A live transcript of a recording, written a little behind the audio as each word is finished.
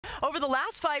Over the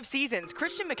last 5 seasons,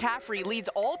 Christian McCaffrey leads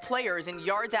all players in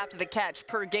yards after the catch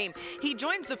per game. He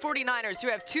joins the 49ers, who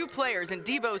have 2 players in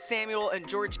Deebo Samuel and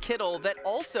George Kittle that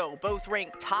also both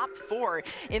rank top 4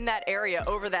 in that area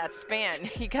over that span.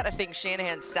 You got to think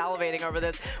Shanahan's salivating over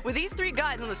this. With these 3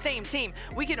 guys on the same team,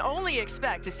 we can only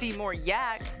expect to see more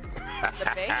yak in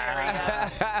the Bay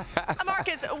Area.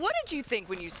 Marcus, what did you think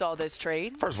when you saw this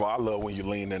trade? First of all, I love when you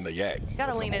lean in the yak. You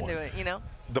got to lean into it, you know?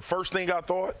 The first thing I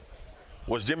thought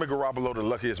was Jimmy Garoppolo the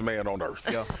luckiest man on earth,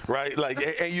 right?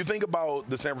 Like, and you think about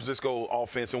the San Francisco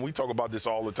offense, and we talk about this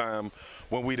all the time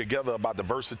when we together about the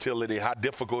versatility, how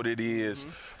difficult it is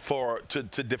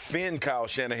to defend Kyle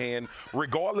Shanahan,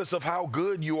 regardless of how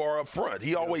good you are up front.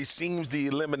 He always seems to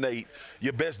eliminate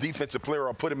your best defensive player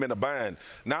or put him in a bind.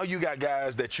 Now you got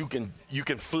guys that you can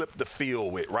flip the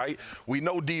field with, right? We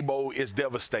know Deebo is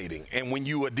devastating, and when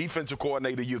you a defensive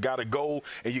coordinator, you got to go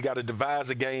and you got to devise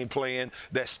a game plan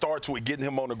that starts with getting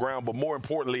him on the ground, but more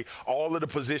importantly, all of the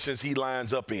positions he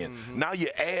lines up in. Now you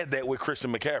add that with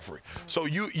Christian McCaffrey. So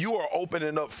you are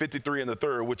opening up 53 in the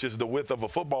third, which is the width of a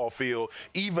football field,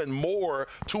 even more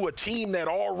to a team that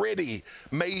already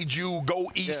made you go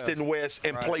east and west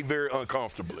and play very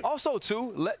uncomfortably. Also,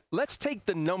 too, let's take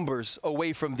the numbers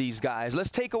away from these guys. Let's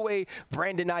take away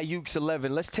Brandon Ayuk's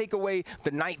 11. Let's take away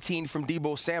the 19 from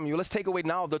Deebo Samuel. Let's take away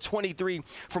now the 23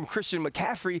 from Christian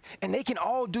McCaffrey, and they can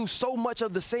all do so much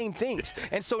of the same things.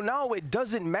 And so now it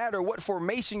doesn't matter what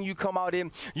formation you come out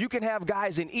in. You can have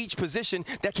guys in each position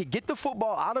that can get the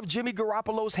football out of Jimmy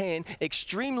Garoppolo's hand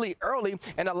extremely early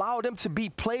and allow them to be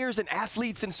players and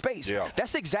athletes in space.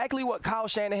 That's exactly what Kyle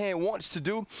Shanahan wants to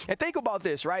do. And think about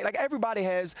this, right? Like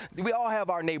we all have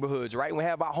our neighborhoods, right? We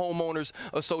have our homeowners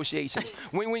associations.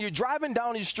 when you're driving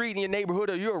down the street in your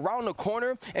neighborhood or you're around the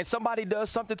corner and somebody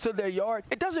does something to their yard,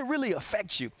 it doesn't really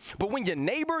affect you. But when your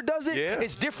neighbor does it,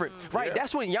 it's different, right?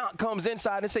 That's when Yonk comes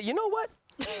inside and say, you know what?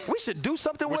 We should do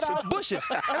something with our bushes.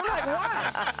 And I'm like,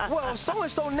 why? Well,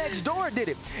 so-and-so next door did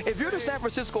it. If you're the San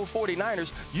Francisco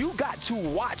 49ers, you got to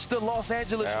watch the Los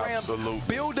Angeles Rams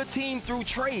build a team through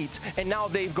trades. And now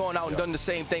they've gone out and done the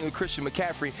same thing with Christian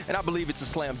McCaffrey, and I believe it's a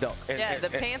slam dunk. The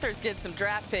Panthers get some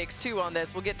draft picks, too, on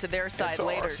this. We'll get to their side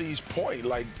later. To RC's point,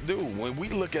 like, dude, when we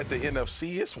look at the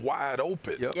NFC, it's wide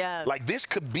open. Like, this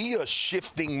could be a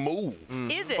shifting move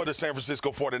for the San Francisco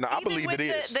 49ers. I believe it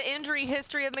is. The injury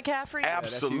history of McCaffrey?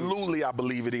 Absolutely, I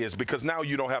believe it is, because now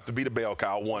you don't have to be the bell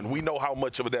cow one. We know how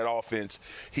much of that offense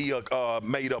he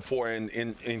made up for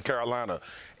in Carolina.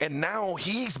 And now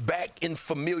he's back in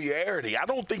familiarity. I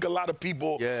don't think a lot of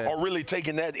people are really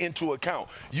taking that into account.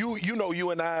 You know,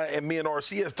 you and I and me and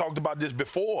RC has talked about this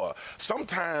before.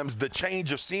 Sometimes the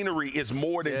change of scenery is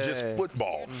more than just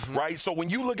football, right? So when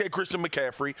you look at Christian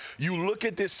McCaffrey, you look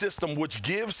at this system which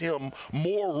gives him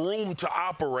more room to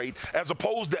operate as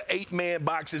opposed to 8-man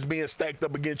boxes being stacked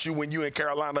up against you when you're in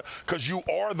Carolina, because you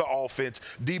are the offense.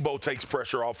 Deebo takes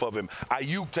pressure off of him.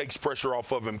 Ayuk takes pressure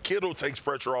off of him. Kittle takes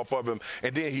pressure off of him.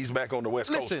 And then he's back on the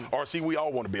West Coast. RC, we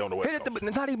all want to be on the West Coast.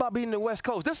 Not even about being on the West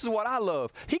Coast. This is what I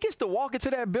love. He gets to walk into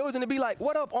that building and be like,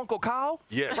 what up, Uncle Kyle?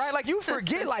 Yes. Right? Like, you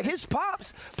forget, like, his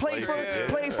pops played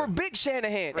for Big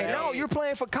Shanahan. And now you're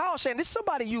playing for Kyle Shanahan. This is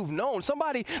somebody you've known,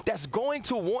 somebody that's going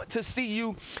to want to see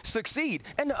you succeed.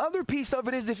 And the other piece of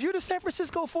it is, if you're the San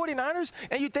Francisco 49ers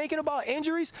and you're thinking about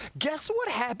injuries, guess what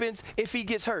happens if he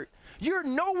gets hurt? You're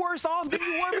no worse off than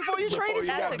you were before you traded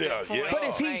for him. But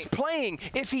if he's playing,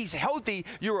 if he's healthy,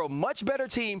 you're a much better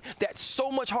team that's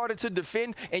so much harder to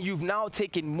defend, and you've now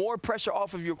taken more pressure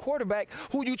off of your quarterback,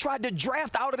 who you tried to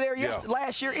draft out of there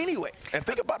last year anyway. And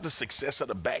think about the success of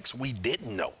the backs we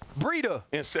didn't know. Breida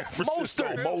in San Francisco.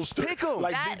 Mostert. Pick him.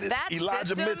 Like that Elijah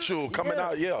system, Mitchell coming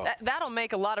out, That'll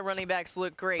make a lot of running backs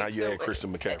look great. Now you add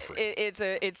Christian McCaffrey.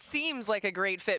 It seems like a great fit.